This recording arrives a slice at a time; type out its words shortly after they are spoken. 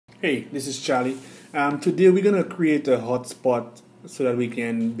Hey, this is Charlie. Today we're gonna create a hotspot so that we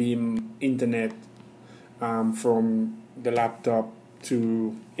can beam internet from the laptop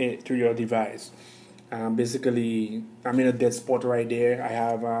to your device. Basically, I'm in a dead spot right there. I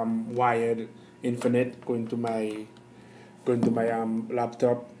have wired internet going to my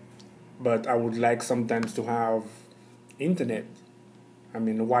laptop, but I would like sometimes to have internet. I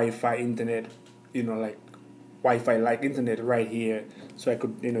mean, Wi-Fi internet, like Wi-Fi like internet right here, so I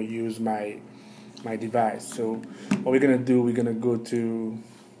could use my device. So what we're gonna do, we're gonna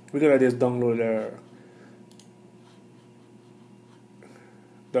just download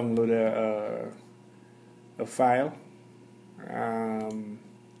a file. Um,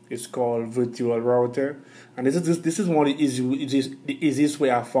 it's called virtual router, and this is one of the easiest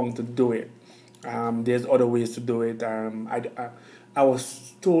way I found to do it. There's other ways to do it. I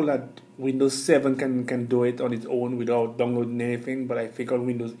was told that Windows 7 can do it on its own without downloading anything, but I think on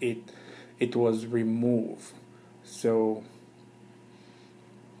Windows 8 it was removed. So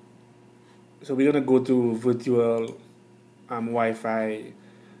we're gonna go to virtual Wi-Fi,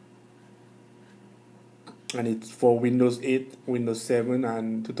 and it's for Windows 8, Windows 7,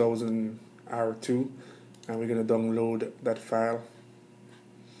 and 2000 R2, and we're gonna download that file.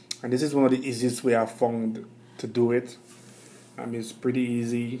 And this is one of the easiest way I found to do it. It's pretty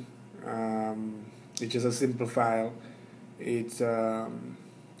easy. It's just a simple file. It's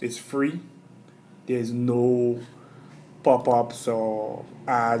free. There's no pop-ups or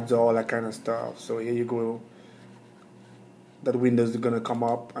ads or all that kind of stuff. So here you go. That window is gonna come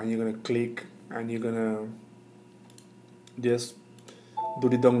up, and you're gonna click, and you're gonna just do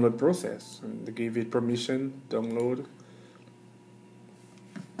the download process, and they give it permission, download.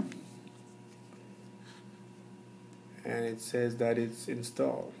 And it says that it's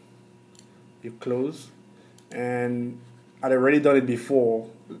installed. You close, and I'd already done it before,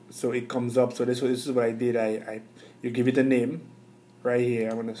 so it comes up. So this is what I did. You give it a name right here.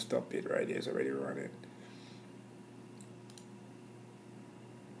 I'm gonna stop it right here. It's already running.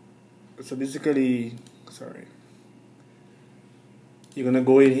 So basically, sorry, you're gonna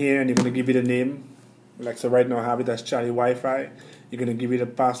go in here and you're gonna give it a name. Like, so right now I have it as Charlie Wi-Fi. You're gonna give it a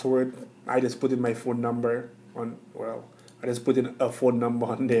password. I just put in my phone number on. Well, I just put in a phone number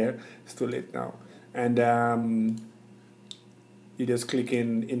on there. It's too late now. And you just click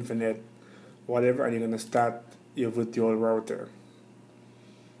in Infinite, whatever, and you're gonna start your virtual router.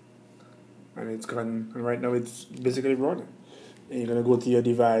 And it's gone. And right now it's basically running. And you're gonna go to your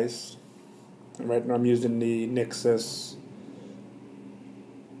device. And right now I'm using the Nexus.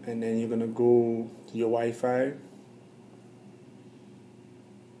 And then you're gonna go to your Wi-Fi.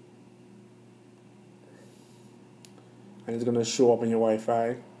 And it's gonna show up on your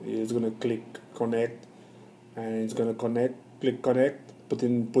Wi-Fi. It's gonna click connect, and it's gonna connect. Click connect. Put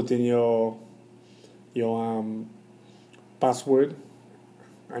in your password,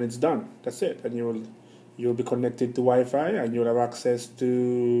 and it's done. That's it. And you'll be connected to Wi-Fi, and you'll have access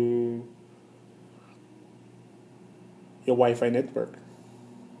to your Wi-Fi network.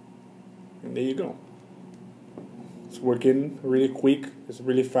 And there you go. It's working really quick. It's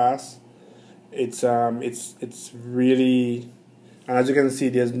really fast. It's really, and as you can see,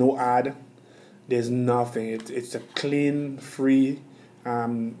 there's no ad. There's nothing. It's a clean, free.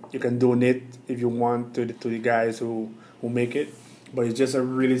 You can donate if you want to the guys who make it, but it's just a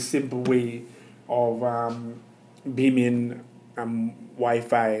really simple way of beaming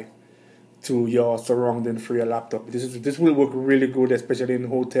Wi-Fi to your surrounding for your laptop. This will work really good, especially in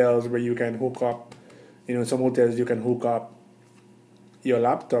hotels where you can hook up. Some hotels you can hook up your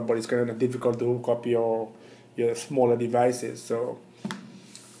laptop, but it's kind of difficult to hook up your smaller devices. So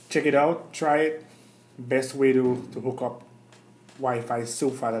check it out, try it. Best way to hook up Wi-Fi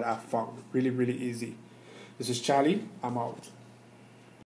so far that I've found. Really, really easy. This is Charlie. I'm out.